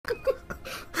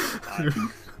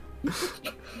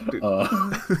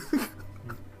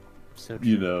So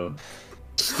you know,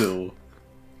 still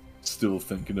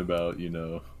thinking about,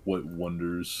 what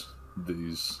wonders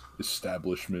these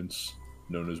establishments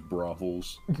known as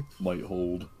brothels might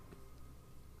hold,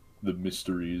 the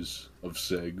mysteries of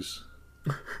segs,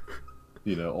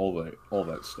 all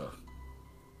that stuff.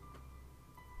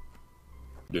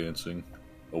 Dancing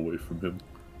away from him.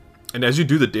 And as you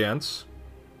do the dance,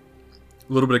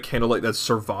 a little bit of candlelight that's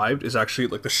survived is actually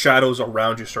like the shadows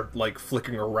around you start like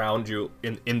flicking around you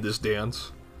in this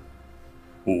dance.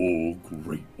 Oh,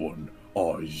 great one, I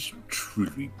am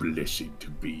truly blessed to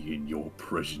be in your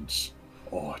presence.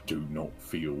 I do not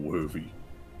feel worthy.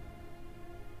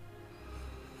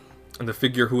 And the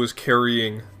figure who is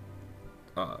carrying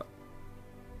like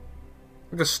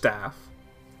a staff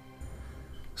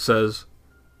says,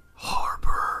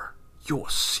 "Harbor your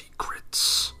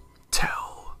secrets.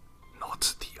 Tell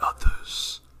not the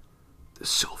others. The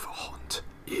silver hunt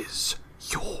is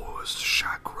yours,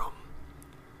 Shagram.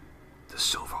 The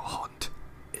silver hunt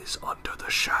is under the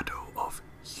shadow of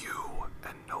you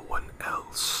and no one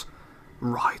else.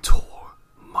 Rytor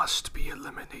must be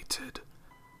eliminated."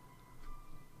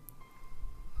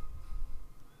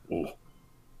 Oh,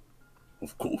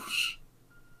 of course.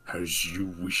 As you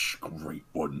wish, great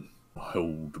one.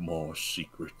 Hold my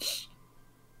secrets,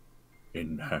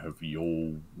 and have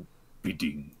your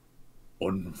bidding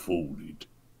unfolded.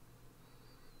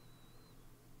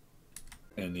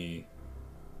 Any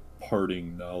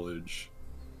parting knowledge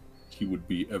he would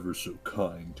be ever so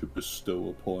kind to bestow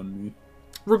upon me?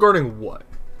 Regarding what?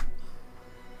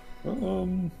 I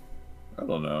don't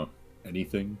know.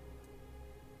 Anything?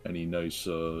 Any nice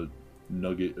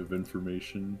nugget of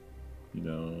information?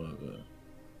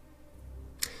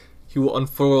 He will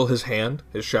unfurl his hand,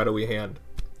 his shadowy hand,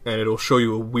 and it'll show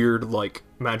you a weird, like,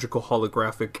 magical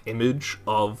holographic image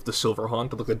of the Silver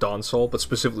Haunt, like the Dawn Soul, but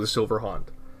specifically the Silver Haunt.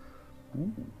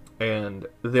 Ooh. And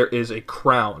there is a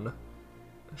crown.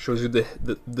 It shows you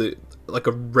the like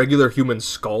a regular human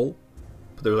skull,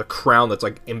 but there's a crown that's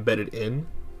like embedded in.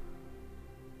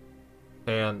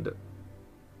 And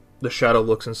the shadow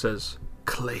looks and says,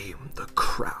 "Claim the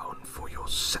crown for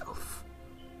yourself.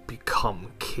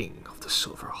 Become king of the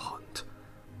Silver Hunt.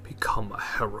 Become a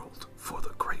herald for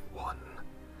the Great One."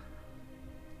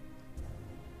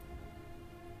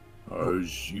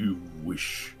 As you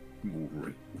wish,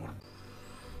 Great One.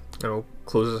 And he'll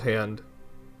close his hand,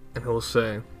 and he'll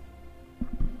say,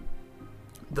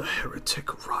 "The heretic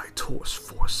Rytor's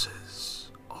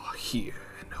forces are here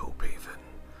in Hopehaven.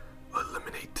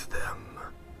 Eliminate them."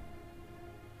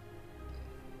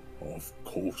 Of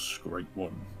course, Great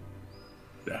One.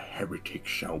 The heretic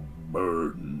shall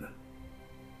burn.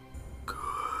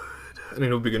 Good. And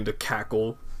he'll begin to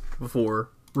cackle before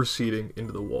receding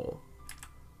into the wall.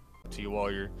 To you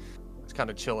while you're just kind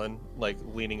of chilling, like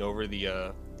leaning over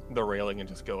the railing, and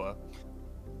just go,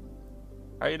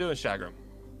 "How you doing, Shagram?"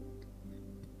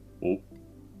 Oh,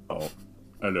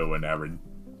 hello, Aaron.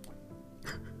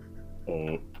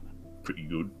 Oh, pretty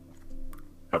good.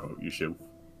 How about yourself?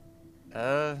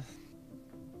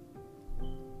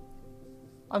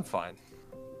 I'm fine.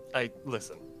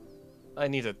 Listen, I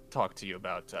need to talk to you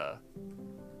about,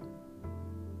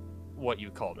 what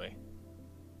you called me.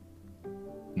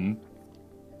 Hmm?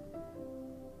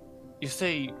 You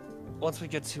say, once we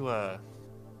get to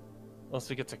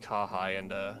Carhaix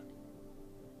and,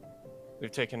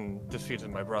 we've defeated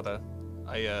my brother,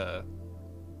 you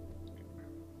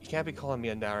can't be calling me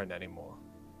a Naren anymore.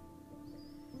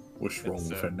 What's wrong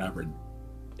with an Aaron?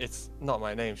 It's not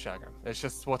my name, Shagram. It's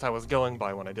just what I was going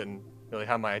by when I didn't really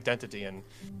have my identity, and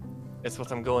it's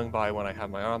what I'm going by when I have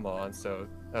my armor on, so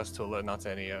as to alert not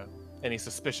to any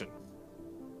suspicion.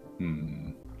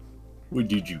 Where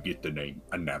did you get the name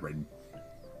Anarin?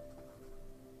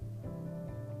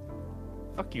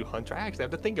 Fuck you, Hunter. I actually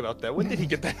have to think about that. When did he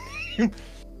get that name?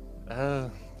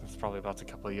 It's probably about a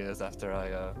couple of years after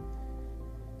I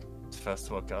first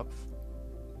woke up.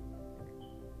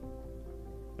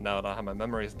 But now that I have my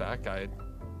memories back, I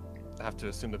have to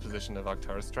assume the position of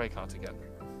Arcturus Dracot again.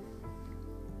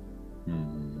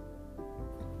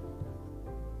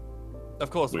 Of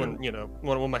course, Well,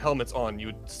 when my helmet's on, you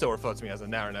would still refer to me as a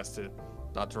Naren, as to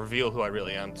not to reveal who I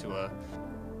really am to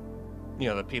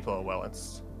the people of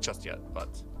Wellens just yet.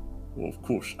 But well, of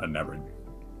course, Anarin.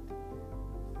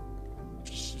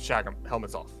 Shagram,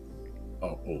 helmet's off.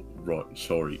 Oh, right.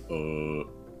 Sorry.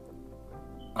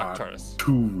 Arcturus.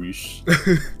 Arcturus.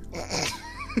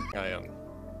 I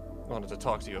wanted to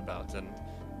talk to you about, and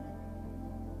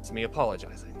it's me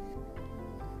apologizing.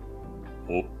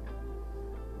 Oh.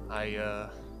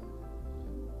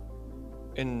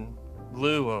 In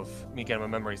lieu of me getting my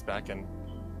memories back and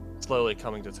slowly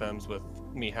coming to terms with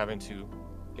me having to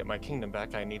get my kingdom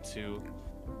back, I need to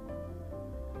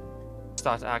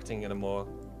start acting in a more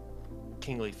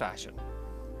kingly fashion.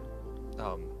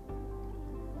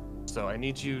 So I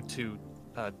need you to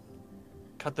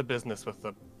cut the business with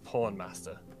the pawn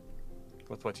master,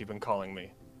 with what you've been calling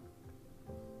me.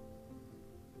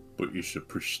 But it's a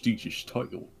prestigious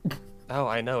title. Oh,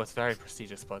 I know, it's very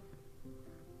prestigious, but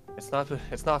it's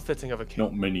not fitting of a king.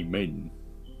 Not many men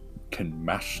can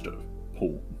master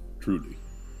pawn, truly.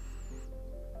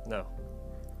 No.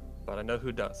 But I know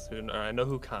who does. I know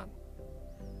who can.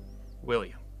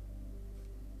 William.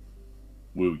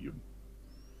 William.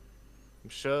 I'm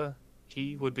sure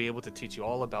he would be able to teach you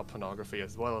all about pornography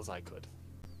as well as I could.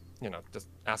 You know, just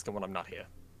ask him when I'm not here.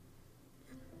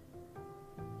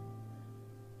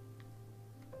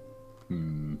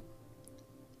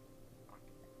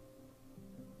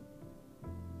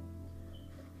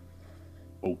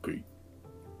 Okay.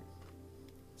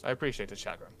 I appreciate it,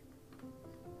 Shagram.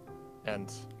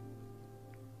 And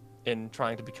in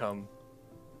trying to become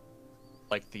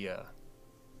like the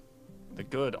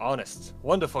good, honest,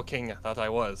 wonderful king that I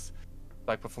was,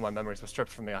 back before my memories were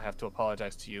stripped from me, I have to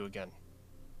apologize to you again.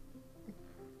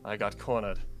 I got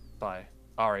cornered by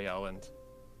Ariel and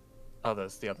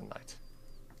others the other night.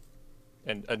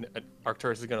 And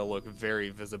Arcturus is going to look very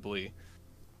visibly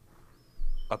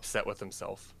upset with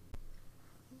himself.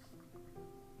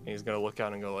 And he's going to look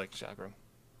out and go like, Shagram,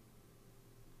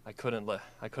 I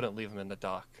couldn't leave him in the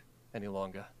dark any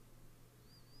longer.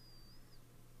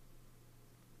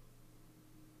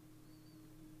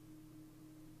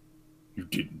 You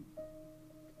didn't.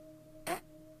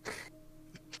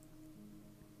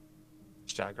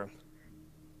 Shagram.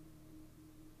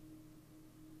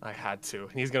 I had to.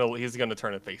 And he's gonna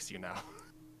turn and face you now.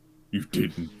 You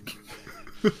didn't.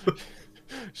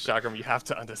 Shagram, you have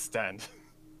to understand.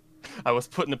 I was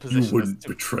put in a position. You wouldn't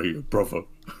betray a brother.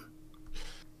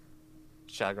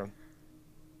 Shagram,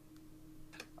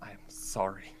 I am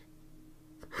sorry.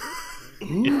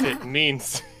 If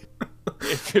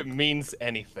it means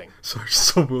anything. Sorry,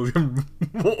 so William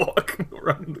walking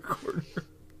around in the corner.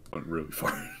 I'm really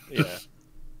far. Yeah.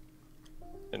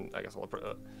 And I guess I'll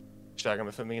Shagram,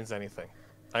 if it means anything,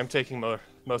 I'm taking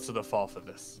most of the fall for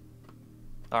this.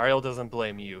 Ariel doesn't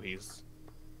blame you. He's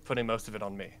putting most of it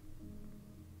on me.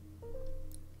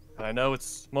 And I know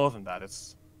it's more than that.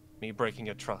 It's me breaking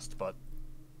your trust, but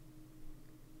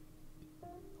the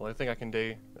only thing I can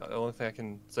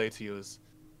say to you is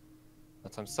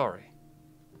that I'm sorry.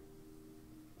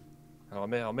 And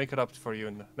I'll make it up for you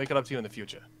and make it up to you in the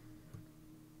future.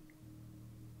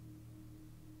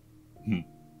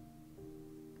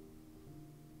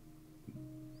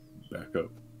 Back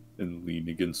up and lean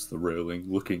against the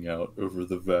railing, looking out over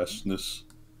the vastness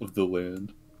of the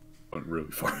land. Went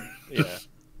really far. Yeah.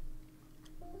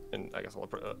 And I guess I'll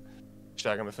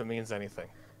Shagram, if it means anything,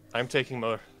 I'm taking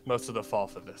most of the fall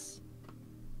for this.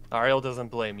 Ariel doesn't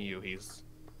blame you. He's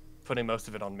putting most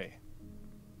of it on me.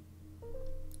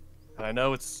 And I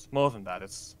know it's more than that.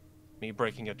 It's me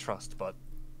breaking your trust, but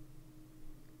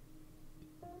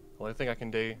the only thing I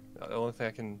can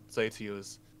say to you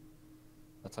is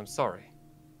that I'm sorry.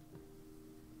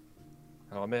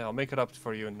 And I'll make it up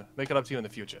for you and make it up to you in the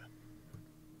future.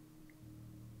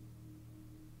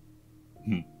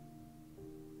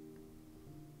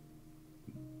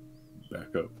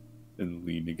 Back up and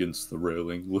lean against the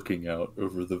railing, looking out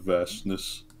over the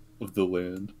vastness of the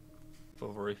land.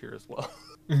 Over here as well.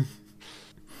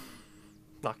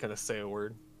 Not gonna say a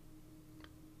word.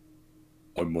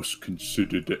 I must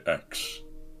consider the acts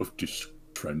of this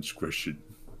transgression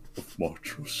of my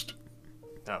trust.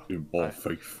 No, in my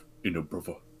faith in a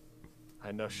brother.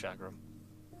 I know, Shagram.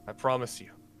 I promise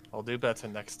you, I'll do better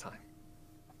next time.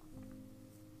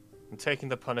 I'm taking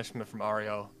the punishment from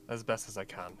Ariel as best as I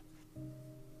can.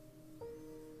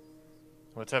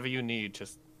 Whatever you need,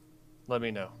 just let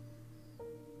me know.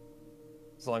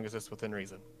 As long as it's within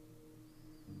reason.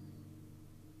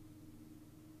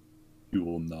 You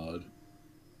will nod.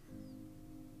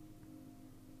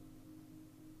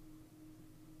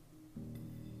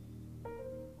 Is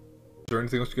there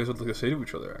anything else you guys would like to say to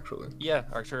each other, actually? Yeah,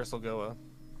 Arcturus will go,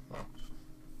 well,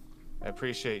 I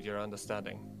appreciate your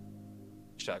understanding,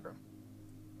 Shagram.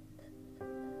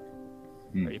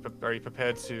 Are you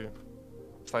prepared to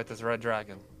fight this red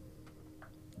dragon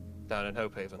down in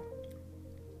Hope Haven?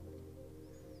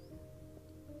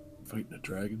 Fighting a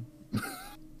dragon?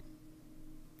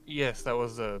 Yes,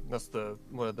 that's the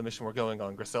mission we're going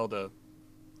on. Griselda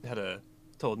had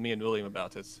told me and William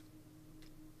about it.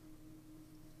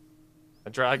 A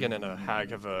dragon and a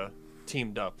hag have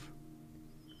teamed up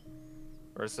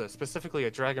or specifically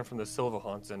a dragon from the Silver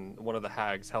Hunt and one of the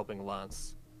hags helping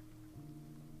Lance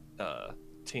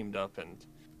teamed up, and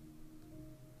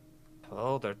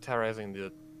well, they're terrorizing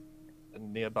the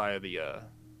nearby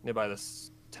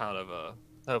this town of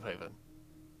Hopehaven.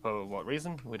 For what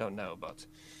reason? We don't know, but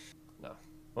no.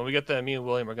 When we get there, me and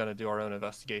William are going to do our own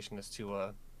investigation as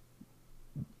to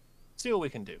see what we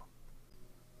can do.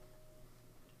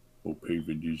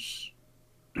 Hopehaven is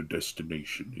the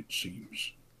destination, it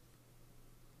seems.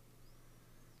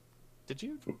 Did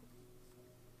you?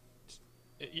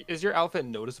 Is your outfit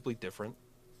noticeably different?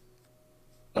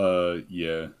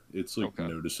 Yeah. It's, like, Okay.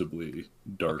 noticeably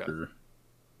darker.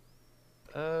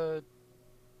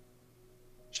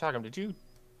 Shagram, did you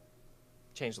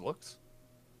change looks?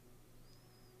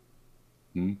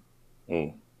 Hmm?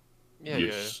 Oh, Yeah,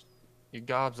 yes. your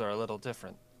gobs are a little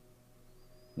different.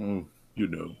 Oh, you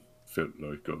know, felt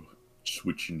like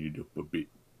switching it up a bit.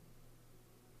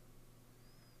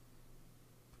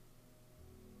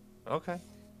 Okay.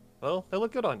 Well, they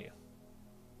look good on you.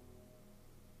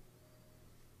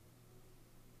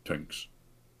 Thanks.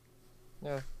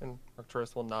 Yeah, and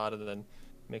Arcturus will nod and then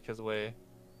make his way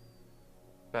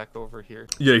back over here.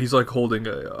 Yeah, he's like holding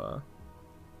a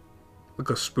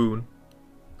spoon,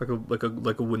 like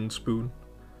a wooden spoon,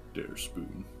 Their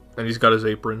spoon. and he's got his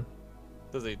apron.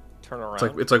 Does he turn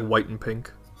around? It's like white and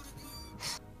pink.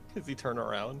 Does he turn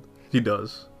around? He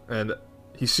does, and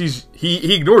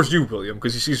he ignores you, William,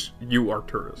 because he sees you,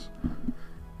 Arcturus. And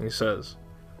he says,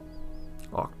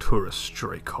 "Arcturus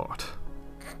Drakeheart."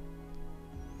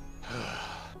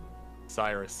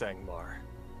 Cyrus Sangmar.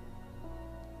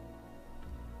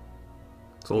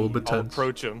 It's a little bit I'll tense.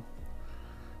 approach him.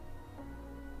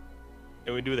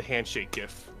 And we do the handshake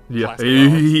gif. Yeah, Clasping our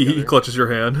arms he together. clutches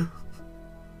your hand.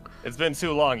 It's been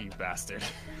too long, you bastard.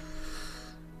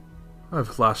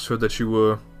 I've last heard that you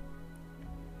were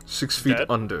 6 feet Dead?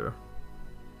 under.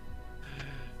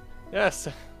 Yes,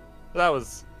 that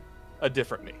was a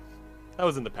different me. That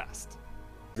was in the past.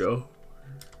 Go.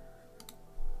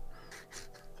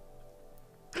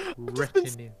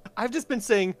 Retinue. I've just been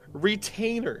saying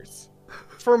retainers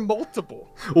for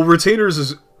multiple. Well, retainers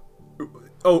is.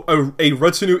 Oh, a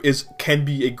retinue can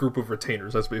be a group of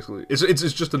retainers. That's basically it's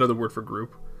just another word for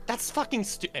group. That's fucking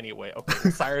anyway. Okay,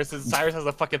 Cyrus has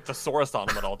a fucking thesaurus on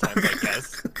him at all times, I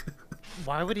guess.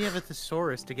 Why would he have a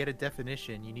thesaurus? To get a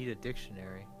definition, you need a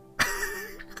dictionary.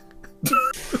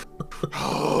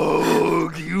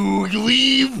 Oh, you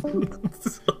leave!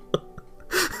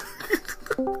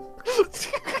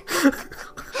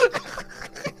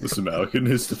 Listen, Malik, in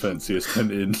his defense, he has 10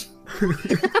 in.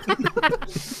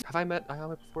 Have I met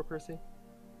Ahyame before, Percy?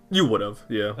 You would have,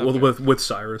 yeah. Okay. Well, with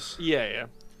Cyrus. Yeah.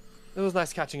 It was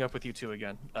nice catching up with you two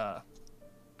again.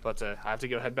 But I have to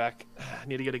go head back. I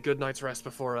need to get a good night's rest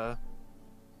before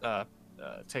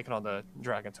taking on the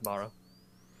dragon tomorrow.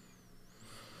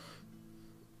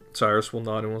 Cyrus will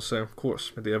nod and will say, "Of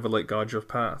course, may the Everlight guide your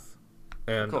path."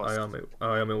 And Of course.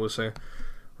 Ahyame will say,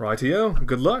 "Rightio,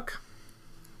 good luck."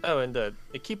 Oh, and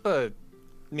keep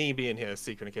me being here a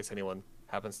secret in case anyone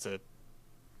happens to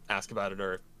ask about it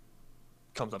or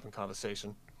comes up in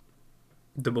conversation.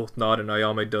 They both nod, and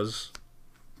Ahyame does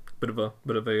bit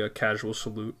of a casual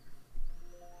salute.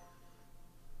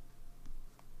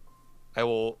 I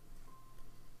will.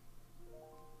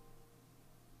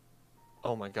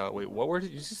 Oh my god! Wait, what word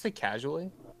did you just say?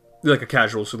 Casually? Like a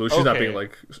casual salute. She's not Okay. being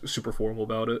like super formal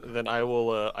about it. Then I will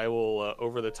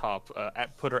over the top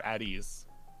put her at ease,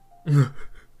 and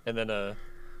then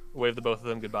wave the both of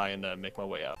them goodbye and make my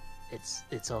way out.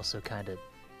 It's also kind of,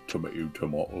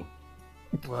 Tomato.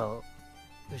 well,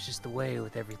 it was just the way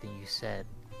with everything you said.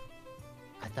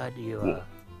 I thought you What?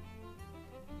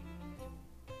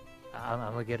 I'm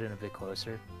gonna get in a bit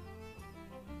closer.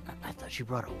 I thought you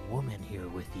brought a woman here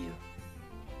with you.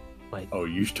 Like, Oh,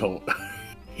 you thought...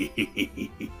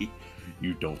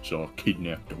 you thought I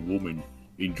kidnapped a woman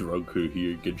and drug her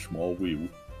here against my will.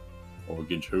 Or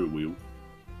against her will.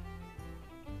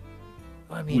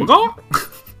 I mean,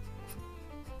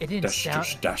 it didn't That's sound.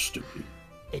 just dastardly.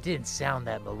 It didn't sound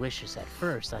that malicious at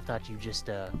first. I thought you just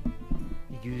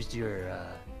used your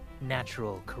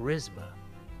natural charisma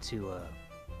to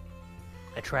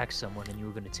attract someone, and you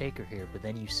were gonna take her here. But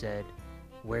then you said,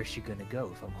 "Where's she gonna go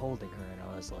if I'm holding her?" And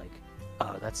I was like,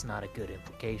 "Oh, that's not a good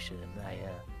implication." And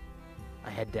I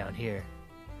head down here.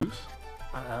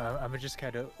 I'm just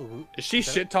kind of. Is she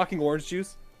shit talking orange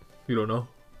juice? You don't know.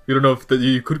 You don't know if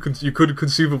you could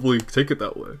conceivably take it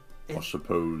that way. I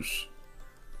suppose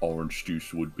orange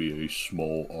juice would be a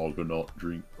small Argonaut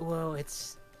drink. Well,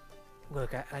 it's.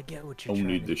 Look, I get what you're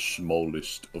Only trying the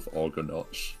smallest of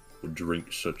Argonauts would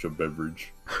drink such a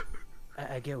beverage.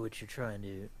 I get what you're trying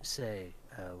to say.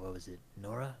 What was it,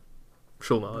 Nora?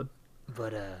 She'll nod.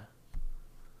 But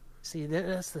see,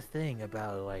 that's the thing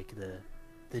about like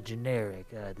the generic,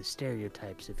 the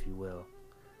stereotypes, if you will.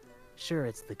 Sure,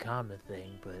 it's the common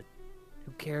thing, but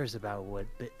who cares about what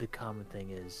the common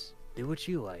thing is? Do what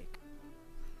you like.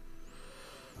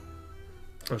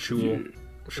 And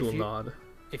she'll nod.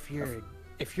 If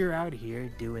you're out here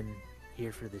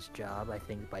here for this job, I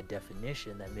think by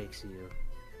definition that makes you,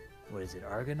 what is it,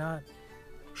 Argonaut?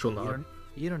 She'll nod.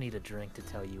 You don't need a drink to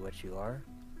tell you what you are.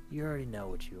 You already know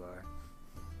what you are.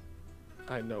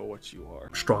 I know what you are.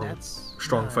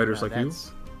 Strong fighters like you?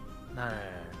 No.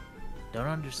 Don't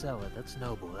undersell it. That's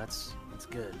noble. That's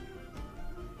good.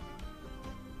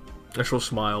 And she'll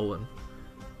smile and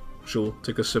she'll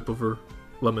take a sip of her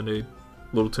lemonade.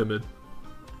 A little timid.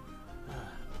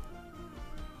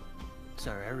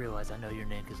 Sorry, I realize I know your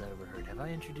name because I overheard. Have I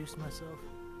introduced myself?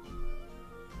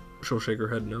 She'll shake her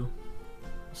head no.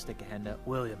 I'll stick a hand up.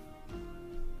 William.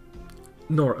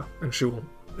 Nora, and she will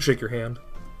shake your hand.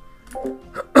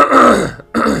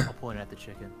 I'll point at the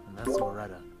chicken, and that's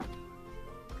Loretta.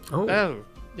 Oh,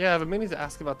 yeah, I've been meaning to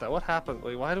ask about that. What happened?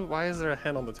 Like, why is there a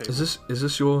hen on the table? is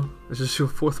this your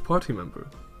fourth party member?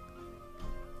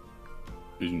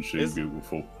 Isn't she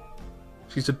beautiful?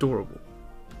 She's adorable.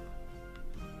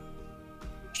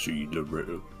 See,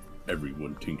 Loretta.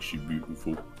 Everyone thinks she's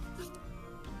beautiful.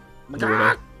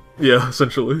 Yeah,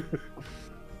 essentially.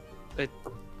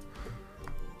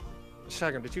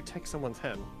 Shagram, did you take someone's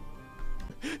hen?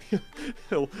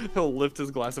 he'll lift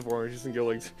his glass of oranges and go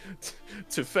like,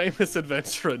 to famous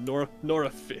adventurer Nora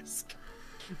Fisk.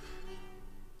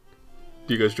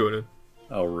 Do you guys join in?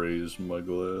 I'll raise my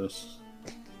glass.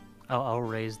 I'll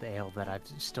raise the ale that I've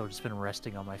still just been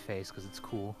resting on my face because it's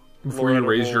cool. Before you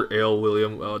raise your ale,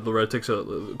 William, Loretta takes a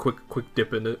quick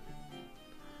dip in it.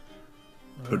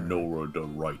 Nora the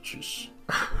righteous.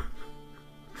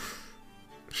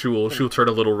 She'll turn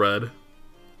a little red. I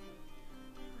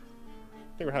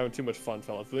think we're having too much fun,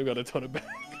 fellas. They've got to tone it back.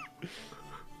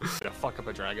 Yeah, fuck up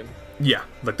a dragon. Yeah,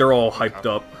 like they're all hyped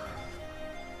up.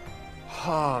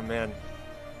 Oh man.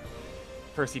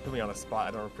 First, he put me on the spot.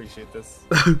 I don't appreciate this.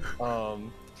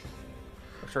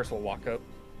 First, we'll walk up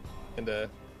and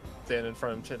stand in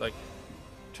front of him, like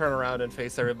turn around and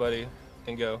face everybody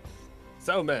and go,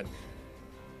 "So, men,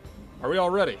 are we all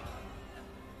ready?"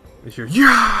 You hear,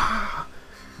 yeah.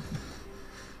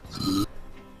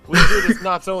 We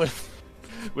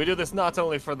do this not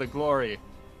only for the glory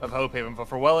of Hopehaven, but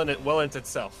for Wellent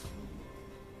itself.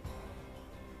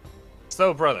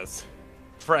 So, brothers,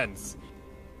 friends,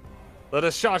 let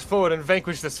us charge forward and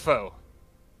vanquish this foe.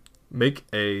 Make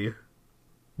a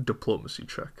diplomacy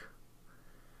check.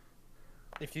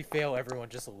 If you fail, everyone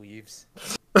just leaves.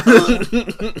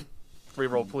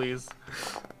 Reroll, please.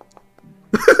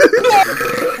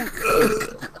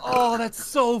 Oh, that's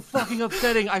so fucking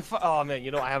upsetting. Oh man,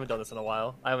 you know I haven't done this in a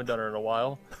while. I haven't done it in a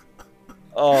while.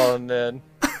 Oh man.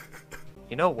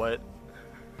 You know what?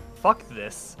 Fuck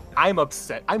this. I'm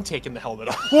upset. I'm taking the helmet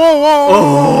off. Whoa!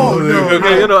 Oh, no,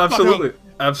 okay, you know, absolutely,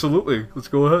 absolutely. Let's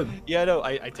go ahead. Yeah, no,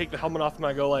 I take the helmet off and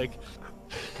I go like,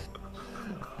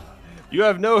 you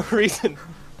have no reason.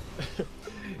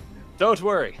 Don't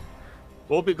worry,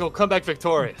 we'll come back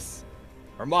victorious.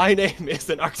 Or my name is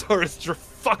an Arcturus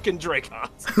fucking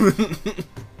Dracos.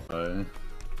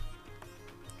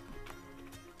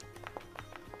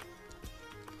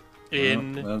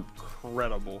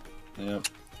 Incredible. Yep.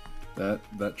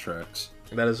 That tracks.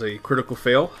 That is a critical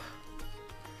fail.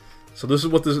 So this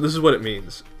is what it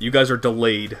means. You guys are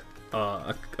delayed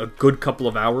a good couple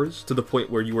of hours to the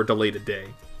point where you are delayed a day.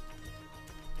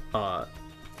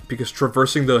 Because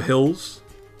traversing the hills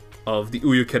of the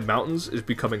Uyuken Mountains is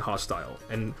becoming hostile,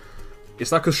 and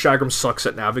it's not because Shagram sucks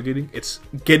at navigating. It's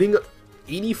getting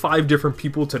 85 different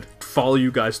people to follow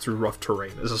you guys through rough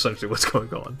terrain is essentially what's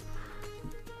going on.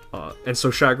 And so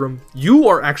Shagram, you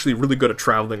are actually really good at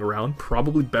traveling around,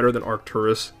 probably better than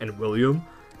Arcturus and William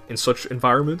in such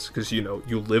environments, because you know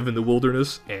you live in the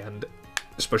wilderness and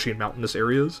especially in mountainous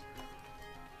areas.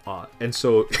 And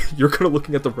so you're kind of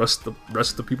looking at the rest of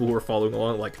the people who are following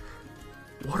along, like,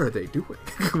 what are they doing?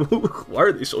 Why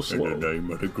are they so slow? In the name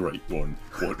of the Great One,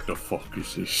 what the fuck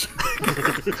is this?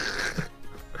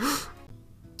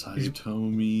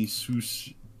 Saitomi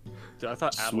Sushi. Dude, I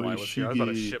thought Adelaide was here. I was about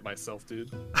to shit myself,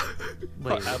 dude. I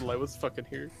thought Adelaide was fucking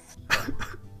here.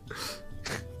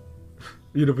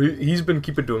 You know, he's been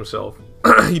keeping to himself.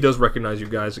 He does recognize you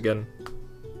guys again.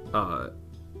 But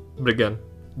again,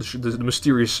 the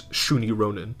mysterious Shuni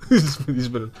Ronin. He's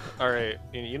been. Alright,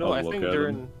 you know, I think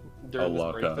during I'll this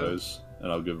lock break, eyes, and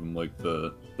I'll give him, like,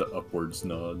 the upwards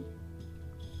nod.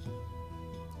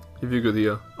 Give you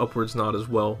the upwards nod as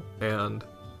well, and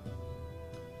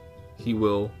he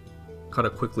will kind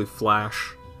of quickly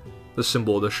flash the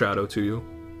symbol of the shadow to you.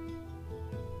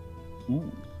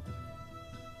 Ooh.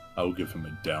 I'll give him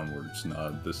a downwards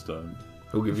nod this time.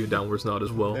 He'll give you a downwards nod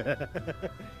as well.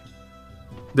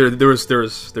 There's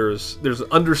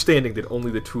understanding that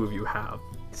only the two of you have.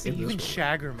 See, even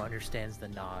Shagram understands the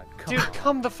nod. Dude,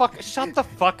 shut the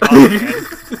fuck up, man.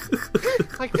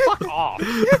 Like, fuck off.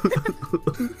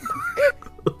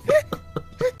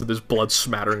 There's blood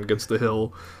smattering against the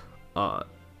hill.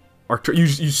 You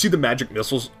see the magic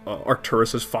missiles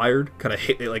Arcturus has fired kind of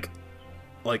hit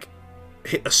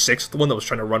hit a sixth one that was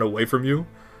trying to run away from you,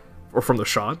 or from the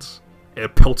shots, and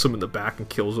it pelts him in the back and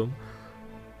kills him.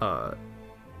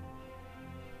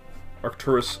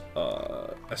 Arcturus,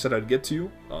 I said I'd get to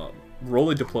you. Roll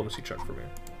a diplomacy check for me.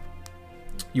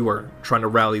 You are trying to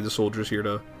rally the soldiers here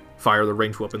to fire the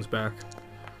ranged weapons back.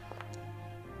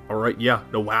 Alright, yeah.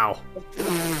 No, wow.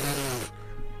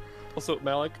 Also,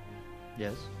 Malik,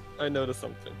 Yes. I noticed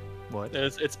something. What? And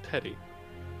it's petty.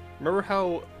 Remember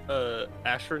how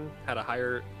Ashran had a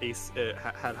higher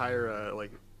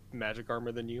like magic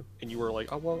armor than you, and you were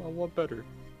like, I want better.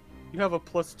 You have a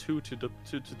 +2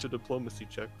 to diplomacy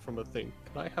check from a thing.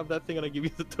 Can I have that thing and I give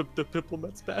you the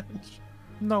diplomat's badge?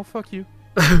 No, fuck you.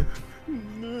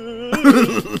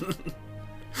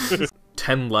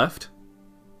 10 left.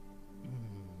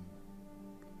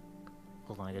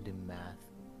 Hold on, I gotta do math.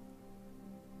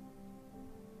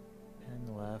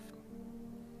 10 left.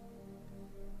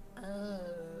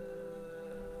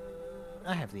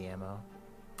 I have the ammo.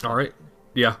 Alright.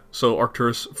 Yeah, so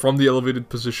Arcturus, from the elevated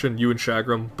position, you and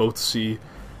Shagram both see...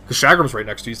 Because Shagram's right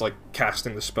next to you, he's like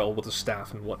casting the spell with his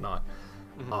staff and whatnot.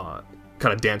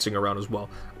 Kind of dancing around as well.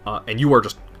 And you are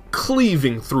just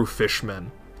cleaving through fishmen,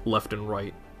 left and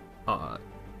right.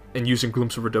 And using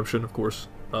Glimpse of Redemption, of course,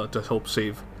 to help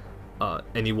save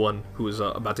anyone who is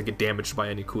about to get damaged by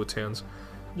any kuatans.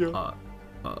 Yeah.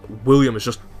 William is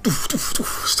just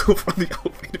still from the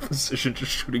elevated position,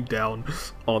 just shooting down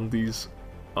on these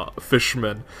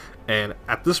fishmen, and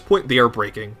at this point they are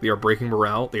breaking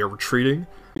morale, they are retreating.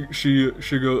 She's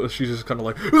just kind of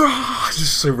like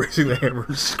just like raising the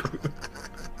hammers.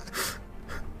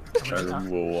 Shagram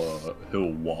will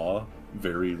he'll wah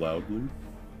very loudly.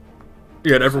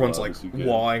 Yeah, and everyone's like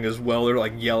wahing as well. They're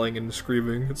like yelling and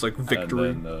screaming. It's like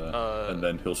victory. And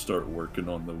then he'll start working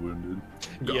on the wounded.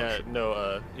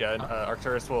 And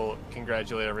Arcturus will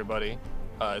congratulate everybody,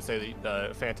 say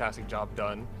that fantastic job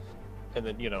done, and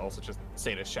then also just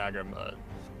say to Shagram,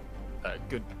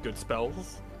 good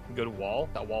spells, good wall.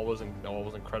 That wall was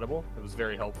incredible. It was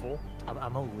very helpful. I'm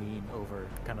gonna lean over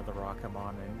kind of the rock I'm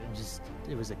on, and just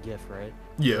it was a gift, right?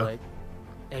 Yeah. Like,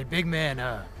 hey, big man,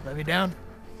 let me down.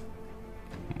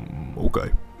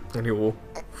 Okay. And he will.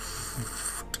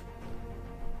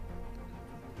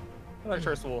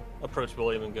 Arcturus will approach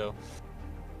William and go,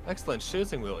 "Excellent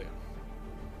shooting, William."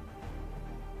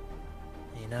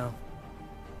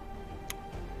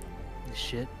 This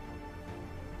shit.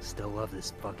 Still love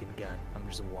this fucking gun. I'm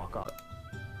just gonna walk off.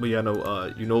 But yeah,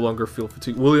 no, you no longer feel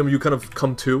fatigued. William, you kind of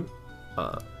come to.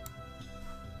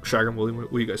 Shagram, William,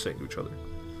 what are you guys saying to each other?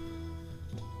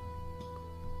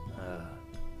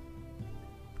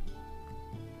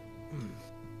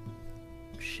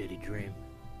 Shitty dream.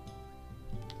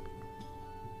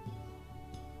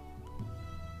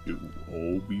 It will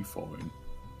all be fine.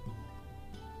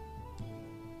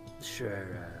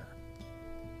 Sure,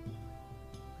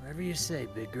 whatever you say,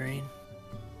 Big Green.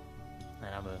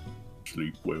 And I'm a...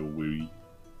 Sleep well, Willie.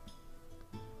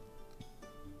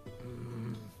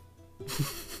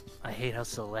 I hate how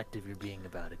selective you're being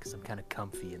about it, because I'm kind of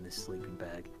comfy in this sleeping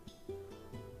bag.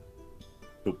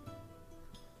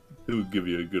 He'll give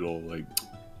you a good old, like,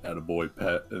 attaboy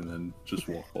pat, and then just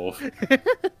walk off.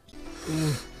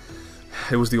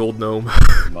 It was the old gnome.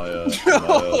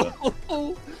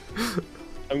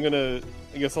 I'm gonna...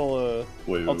 I guess I'll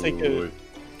take it. Wait.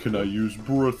 Can I use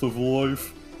Breath of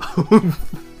Life?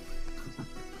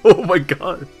 Oh my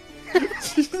god.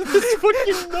 This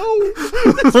fucking gnome!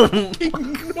 This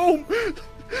fucking gnome!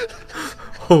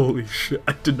 Holy shit,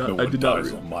 I did not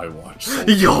dies on my watch.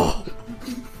 Yo!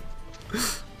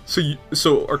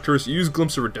 So Arcturus, you use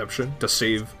Glimpse of Redemption to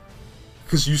save,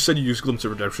 because you said you used Glimpse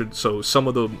of Redemption, so some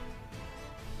of them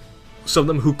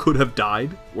who could have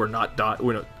died, or not died,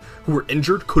 who were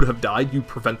injured could have died, you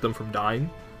prevent them from dying.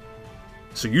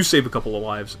 So you save a couple of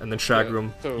lives, and then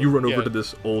Shagram, you run over to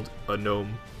this old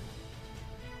gnome,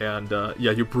 and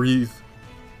you breathe,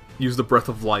 use the Breath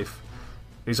of Life,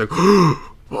 and he's like,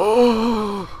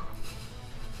 oh!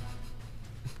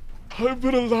 I've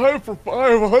been alive for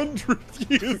 500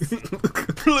 years.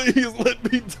 Please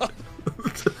let me die.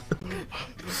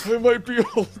 I might be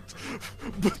old,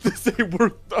 but this ain't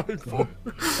worth dying for.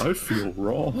 I feel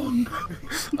wrong.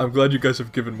 I'm glad you guys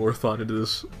have given more thought into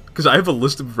this, because I have a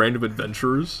list of random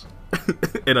adventurers,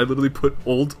 and I literally put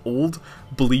old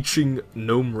bleaching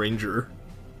gnome ranger.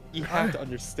 You have to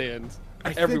understand.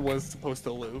 Everyone's supposed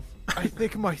to live. I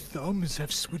think my thumbs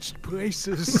have switched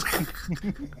places.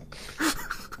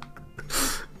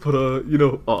 But you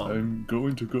know, I'm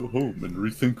going to go home and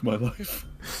rethink my life.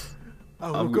 I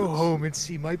will go home and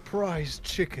see my prized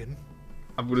chicken.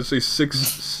 I'm gonna say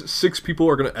six people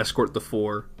are gonna escort the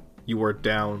 4. You are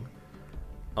down,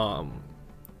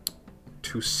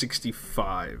 to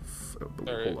 65.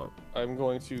 Hold up. I'm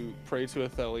going to pray to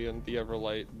Athelion, the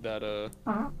Everlight, that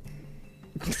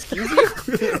Excuse me?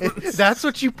 That's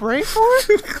what you pray for?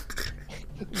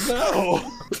 No!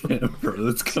 Damn, bro,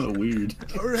 that's kind of weird.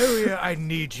 Aurelia, I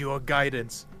need your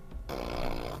guidance.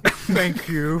 Thank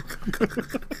you.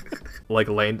 like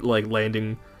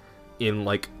landing in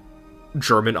like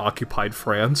German occupied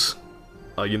France.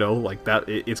 You know, like that.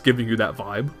 It's giving you that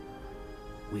vibe.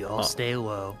 We all stay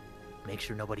low. Make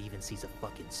sure nobody even sees a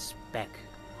fucking speck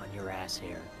on your ass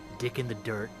hair. Dick in the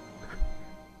dirt.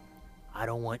 I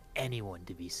don't want anyone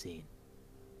to be seen.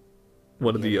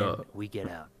 One of the we get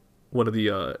out. One of the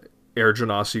Air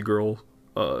Genasi girl,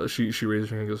 she raises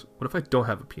her hand and goes, "What if I don't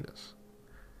have a penis?"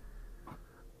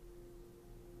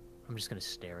 I'm just gonna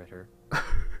stare at her.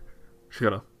 She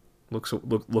kind of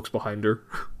looks behind her.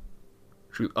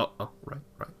 She oh right.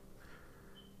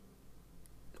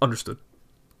 Understood.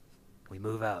 We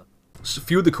move out. So a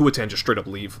few of the kuatans just straight up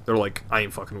leave. They're like, I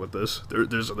ain't fucking with this.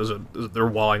 They're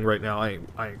wallowing right now. I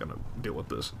ain't gonna deal with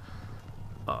this.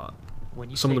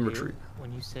 Some of them retreat.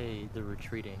 When you say they're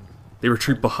retreating, they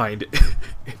retreat behind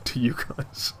into you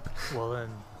guys. Well then,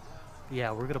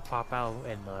 yeah, we're gonna pop out,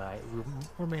 and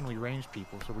we're mainly ranged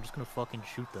people, so we're just gonna fucking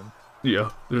shoot them.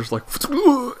 Yeah, they're just like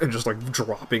and just like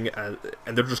dropping, and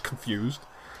they're just confused.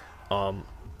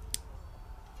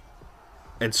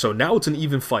 And so now it's an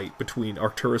even fight between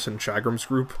Arcturus and Shagram's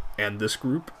group and this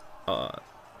group.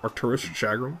 Arcturus and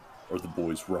Shagram. Are the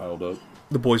boys riled up?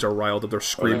 The boys are riled up. They're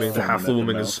screaming. The halfling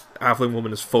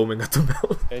woman is foaming at the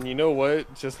mouth. And you know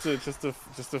what? Just to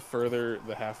further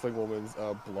the halfling woman's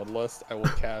bloodlust, I will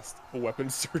cast a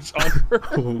weapon search on her.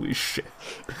 Holy shit!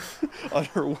 On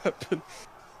her weapon.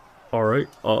 All right,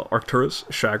 Arcturus,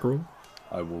 Shagram.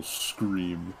 I will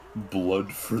scream,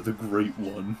 "Blood for the Great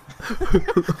One."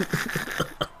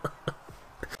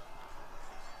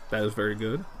 That is very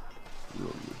good.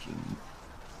 Religion.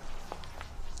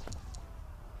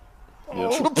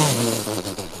 Yep.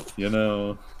 You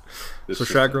know. So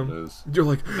Shagram, you're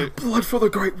like, "Blood for the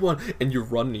Great One," and you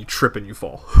run and you trip and you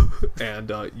fall, and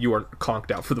you are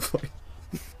conked out for the fight.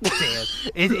 Damn,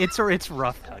 it's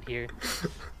rough out here.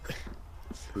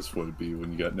 This would be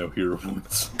when you got no hero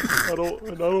points. I don't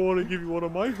want to give you one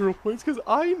of my hero points because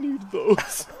I need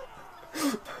those.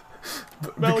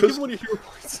 Mal, give one of your hero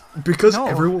points. Because no.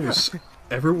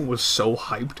 everyone was so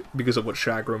hyped because of what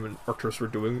Shagram and Arcturus were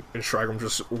doing, and Shagram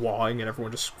just wawing and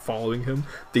everyone just following him.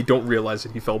 They don't realize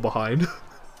that he fell behind,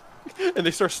 and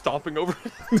they start stomping over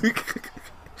him.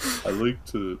 I like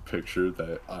to picture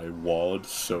that I walled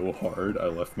so hard I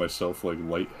left myself like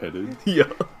lightheaded.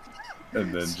 Yeah.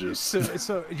 And then just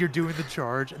so you're doing the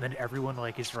charge, and then everyone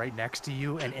like is right next to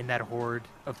you, and in that horde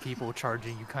of people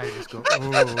charging, you kind of just go,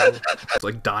 oh. It's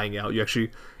like dying out. You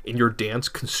actually, in your dance,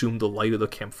 consume the light of the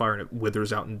campfire, and it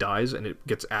withers out and dies, and it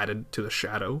gets added to the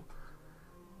shadow.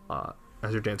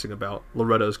 As you're dancing about,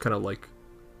 Loretta is kind of like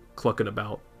clucking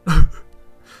about,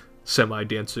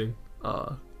 semi-dancing.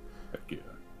 Heck yeah.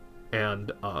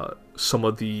 And some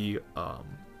of the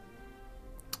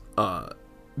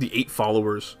 8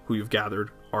 followers who you've gathered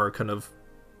are kind of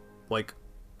like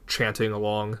chanting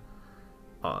along,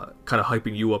 kind of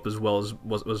hyping you up as well as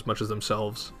much as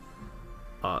themselves.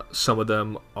 Some of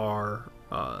them are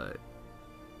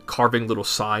carving little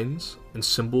signs and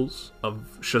symbols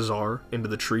of Shazar into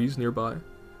the trees nearby,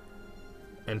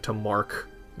 and to mark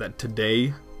that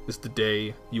today is the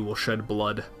day you will shed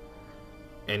blood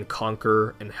and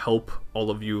conquer and help all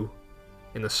of you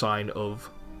in the sign of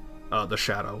the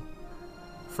shadow.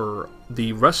 For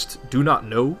the rest do not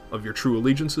know of your true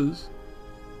allegiances,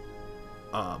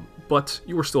 but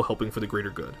you are still helping for the greater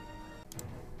good.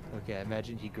 Okay, I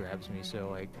imagine he grabs me, so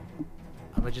like,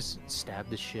 I'm gonna just stab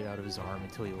the shit out of his arm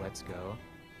until he lets go.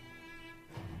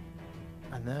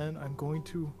 And then I'm going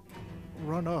to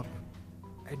run up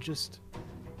and just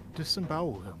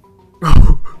disembowel him.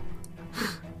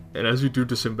 And as you do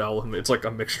disembowel him, it's like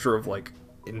a mixture of like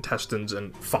intestines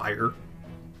and fire.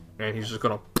 and he's just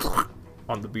gonna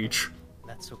on the beach.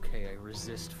 That's okay. I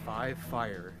resist 5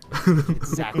 fire.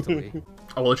 Exactly.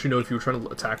 I'll let you know if you were trying to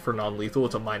attack for non-lethal.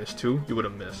 It's a -2. You would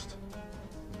have missed.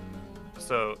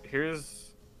 So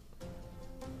here's.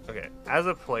 Okay, as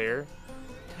a player.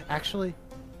 Actually,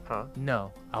 Huh?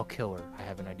 no. I'll kill her. I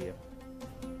have an idea.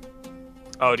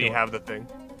 Oh, do you have the thing?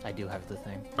 I do have the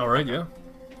thing. All right, yeah.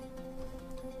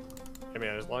 I mean,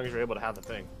 as long as you're able to have the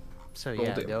thing. So Roll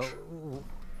yeah, damage. go.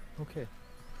 Okay.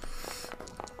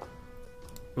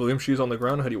 William, she's on the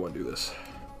ground. How do you want to do this?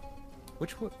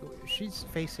 Which one? She's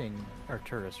facing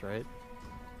Arcturus, right?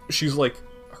 She's like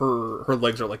her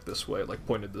legs are like this way, like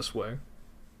pointed this way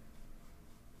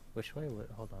Which way?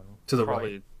 Hold on. to the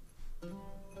Probably. right.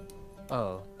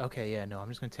 Oh, okay. Yeah, no. I'm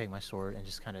just gonna take my sword and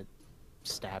just kind of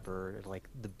stab her at like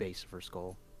the base of her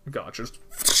skull. Gotcha.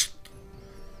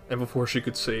 And before she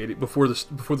could say it, before the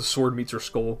sword meets her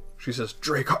skull, she says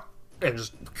Draco, and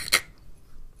just.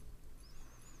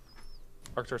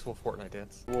 Arcturus will Fortnite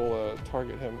dance. We'll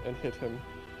target him and hit him.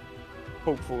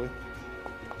 Hopefully.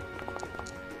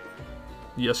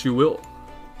 Yes, you will.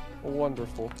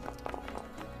 Wonderful.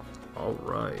 All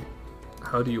right.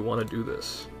 How do you want to do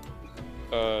this?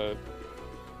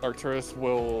 Arcturus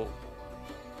will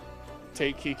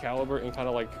take Key Caliber and kind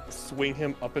of like swing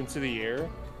him up into the air,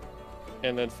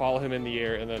 and then follow him in the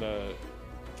air, and then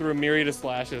through a myriad of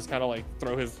slashes, kind of like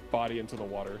throw his body into the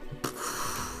water.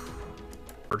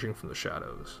 Emerging from the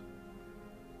shadows.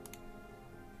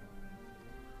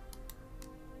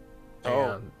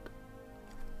 Oh. And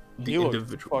the He looks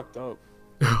individual, fucked up.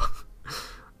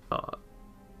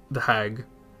 the hag,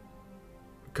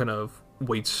 kind of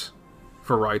waits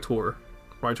for Rytor.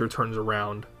 Rytor turns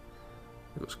around.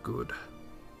 He goes, "Good.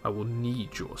 I will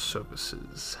need your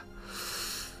services.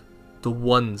 The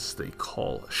ones they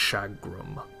call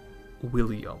Shagram,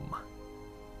 Wilhelm,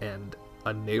 and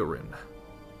Rayoran.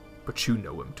 But you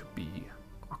know him to be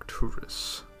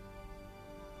Arcturus.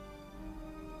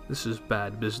 This is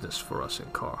bad business for us in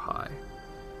Carhaix.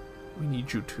 We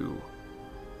need you to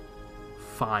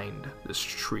find this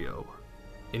trio.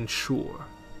 Ensure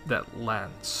that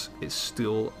Lance is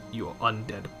still your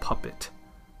undead puppet.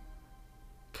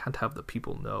 Can't have the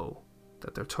people know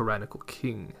that their tyrannical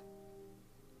king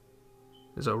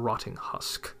is a rotting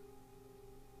husk.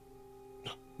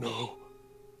 No.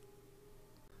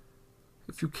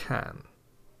 If you can,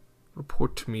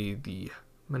 report to me the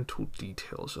mental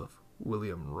details of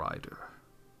Wilhelm Rytor.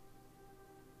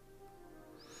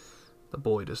 The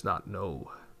boy does not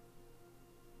know.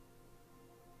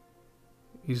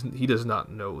 He does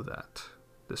not know that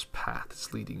this path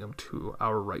is leading him to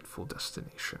our rightful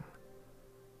destination.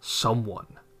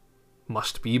 Someone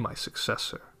must be my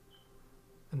successor.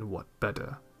 And what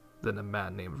better than a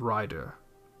man named Rytor,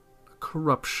 a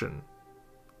corruption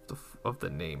of the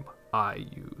name I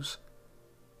use.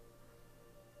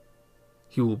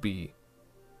 He will be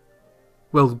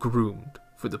well groomed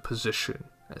for the position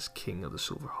as king of the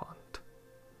Silver Hunt.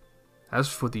 As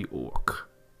for the orc,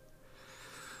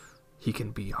 he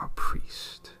can be our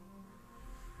priest."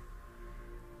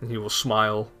 And he will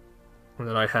smile, and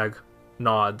the night hag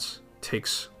nods,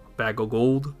 takes a bag of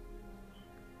gold,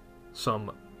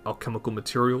 some alchemical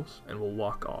materials, and will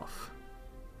walk off.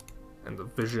 And the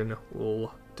vision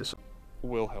will disappear.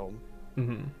 Wilhelm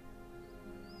Mm-hmm.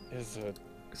 is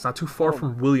It's not too far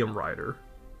from Wilhelm Rytor.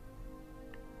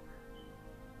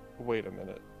 Wait a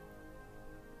minute.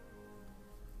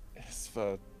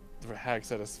 The hag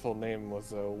said his full name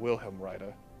was Wilhelm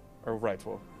Rytor, or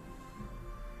Rytor.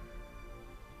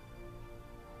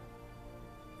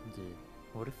 Dude,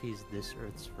 what if he's this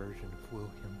Earth's version of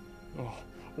Wilhelm? Oh,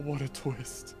 what a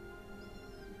twist!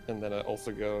 And then I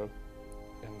also go,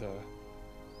 and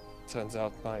turns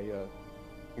out my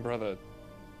brother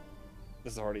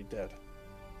is already dead.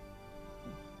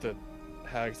 The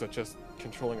hags are just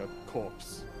controlling a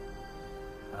corpse.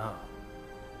 Oh.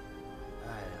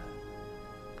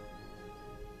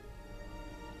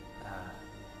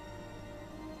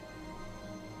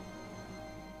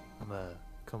 I'm gonna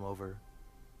come over,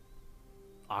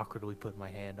 awkwardly put my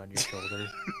hand on your shoulder,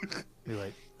 be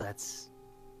like, "That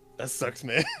sucks,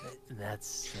 man."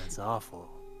 that's awful."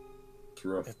 It's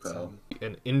rough, pal.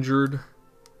 An injured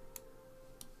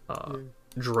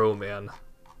drow man.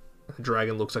 The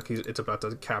dragon looks like it's about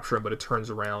to capture him, but it turns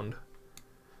around.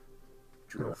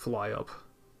 It'll fly up.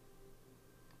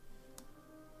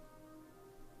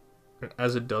 And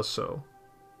as it does so,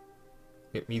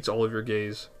 it meets all of your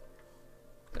gaze,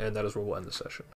 and that is where we'll end the session.